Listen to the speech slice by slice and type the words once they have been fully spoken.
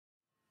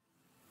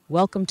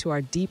Welcome to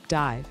our deep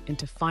dive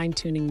into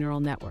fine-tuning neural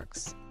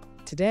networks.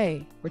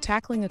 Today, we're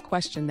tackling a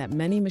question that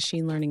many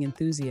machine learning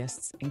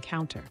enthusiasts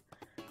encounter.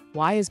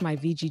 Why is my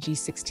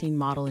VGG16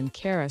 model in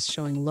Keras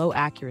showing low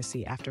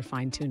accuracy after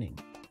fine-tuning?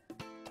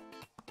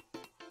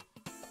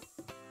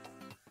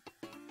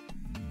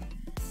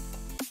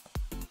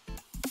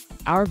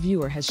 Our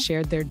viewer has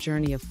shared their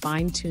journey of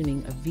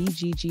fine-tuning a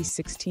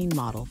VGG16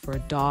 model for a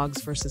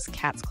dogs versus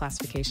cats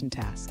classification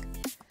task.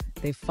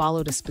 They've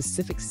followed a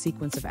specific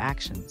sequence of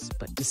actions,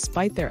 but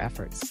despite their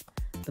efforts,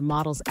 the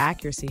model's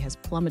accuracy has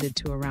plummeted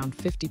to around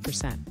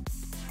 50%.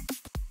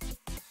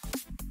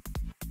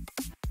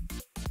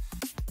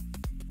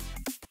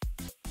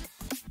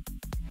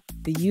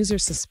 The user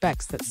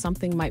suspects that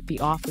something might be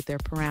off with their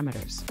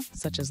parameters,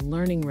 such as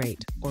learning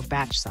rate or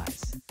batch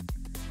size.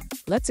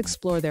 Let's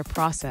explore their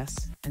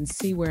process and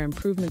see where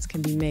improvements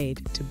can be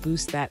made to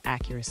boost that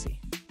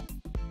accuracy.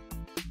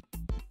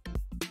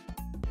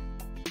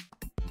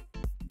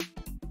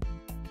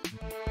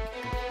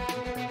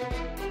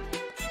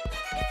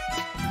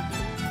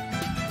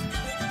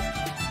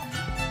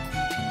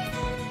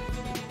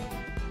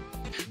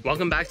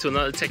 Welcome back to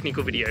another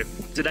technical video.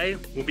 Today,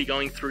 we'll be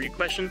going through your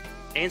question,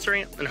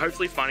 answering it, and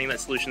hopefully finding that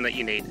solution that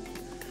you need.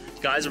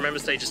 Guys, remember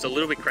to stay just a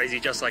little bit crazy,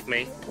 just like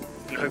me,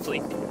 and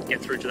hopefully get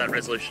through to that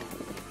resolution.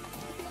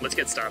 Let's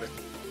get started.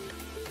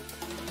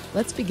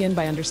 Let's begin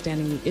by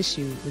understanding the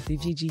issue with the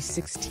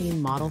VGG16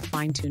 model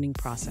fine-tuning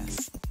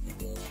process.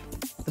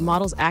 The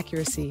model's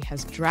accuracy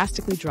has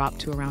drastically dropped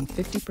to around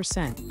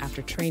 50%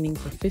 after training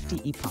for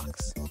 50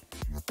 epochs.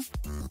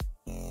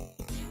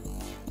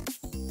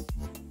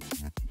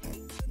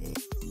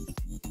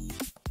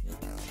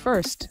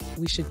 First,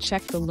 we should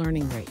check the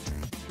learning rate.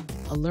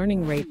 A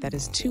learning rate that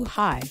is too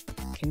high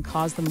can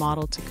cause the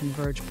model to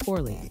converge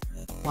poorly,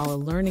 while a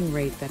learning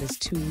rate that is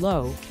too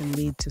low can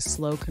lead to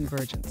slow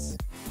convergence.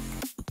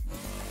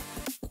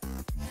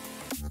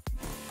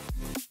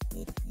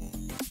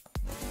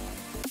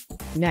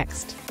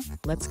 Next,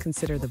 let's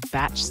consider the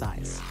batch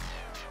size.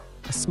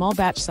 A small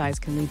batch size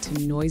can lead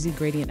to noisy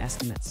gradient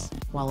estimates,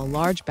 while a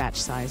large batch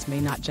size may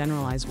not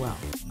generalize well.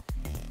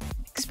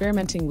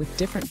 Experimenting with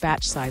different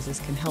batch sizes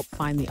can help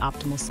find the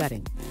optimal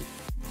setting.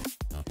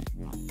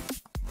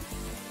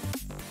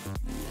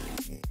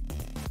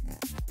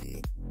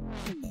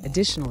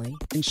 Additionally,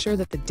 ensure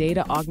that the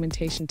data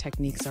augmentation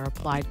techniques are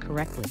applied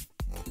correctly.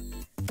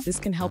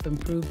 This can help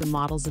improve the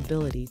model's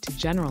ability to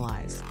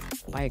generalize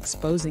by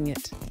exposing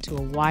it to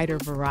a wider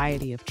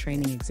variety of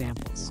training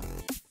examples.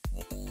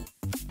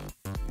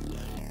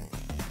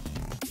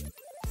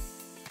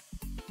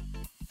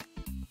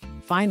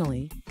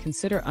 Finally,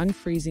 consider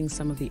unfreezing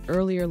some of the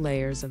earlier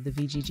layers of the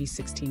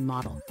VGG16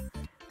 model.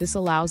 This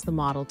allows the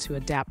model to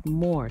adapt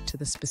more to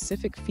the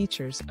specific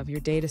features of your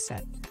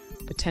dataset,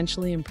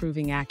 potentially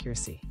improving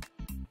accuracy.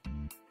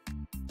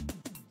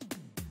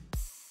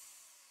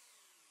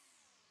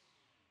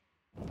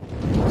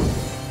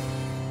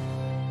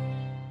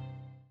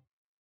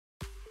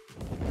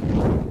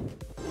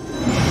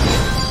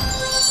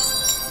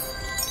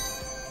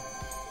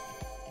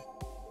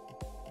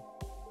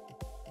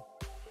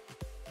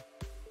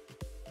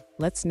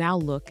 Let's now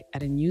look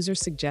at a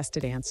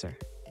user-suggested answer.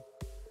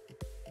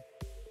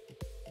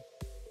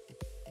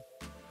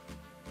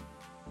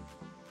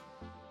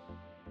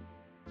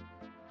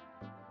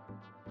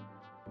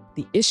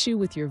 The issue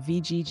with your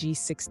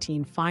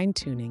VGG16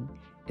 fine-tuning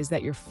is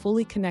that your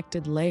fully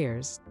connected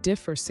layers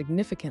differ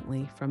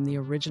significantly from the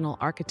original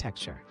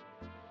architecture.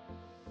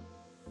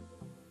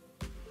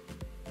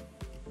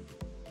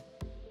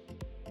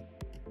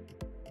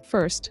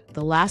 First,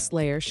 the last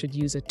layer should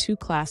use a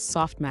two-class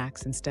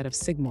softmax instead of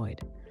sigmoid.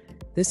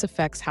 This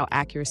affects how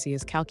accuracy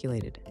is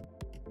calculated.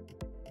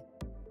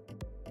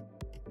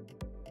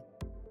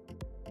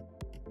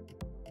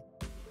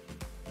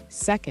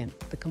 Second,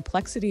 the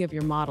complexity of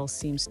your model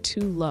seems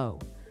too low,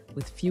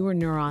 with fewer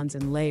neurons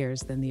and layers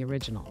than the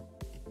original.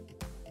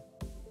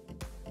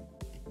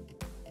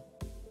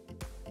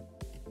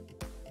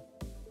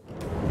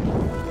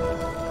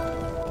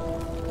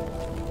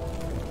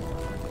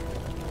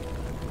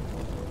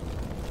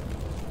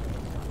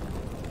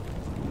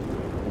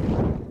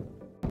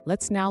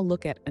 Let's now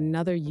look at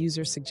another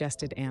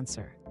user-suggested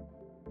answer.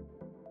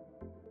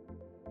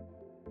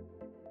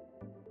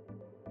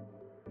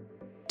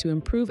 To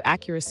improve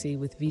accuracy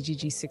with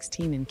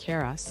VGG16 in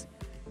Keras,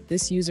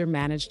 this user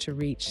managed to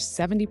reach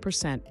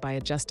 70% by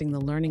adjusting the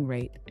learning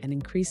rate and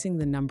increasing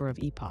the number of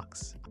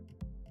epochs.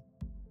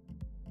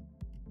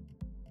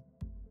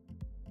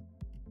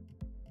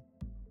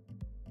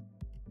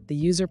 The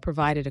user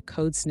provided a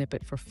code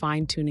snippet for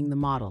fine-tuning the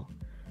model,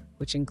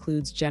 which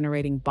includes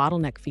generating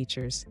bottleneck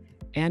features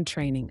and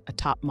training a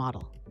top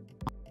model.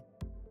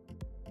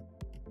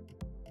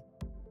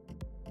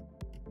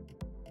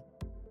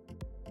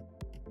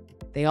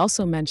 They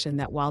also mentioned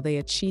that while they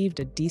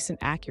achieved a decent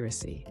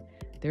accuracy,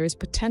 there is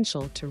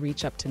potential to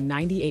reach up to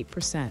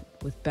 98%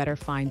 with better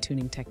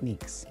fine-tuning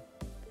techniques.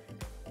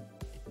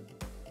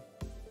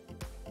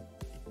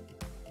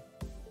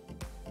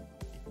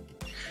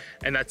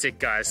 And that's it,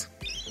 guys.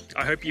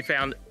 I hope you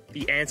found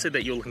the answer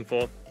that you're looking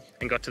for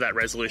and got to that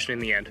resolution in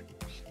the end.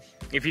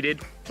 If you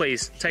did,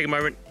 please take a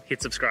moment,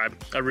 hit subscribe.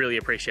 I really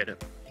appreciate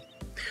it.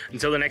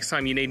 Until the next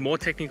time you need more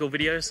technical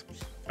videos,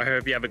 I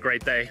hope you have a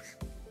great day.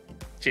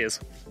 Cheers.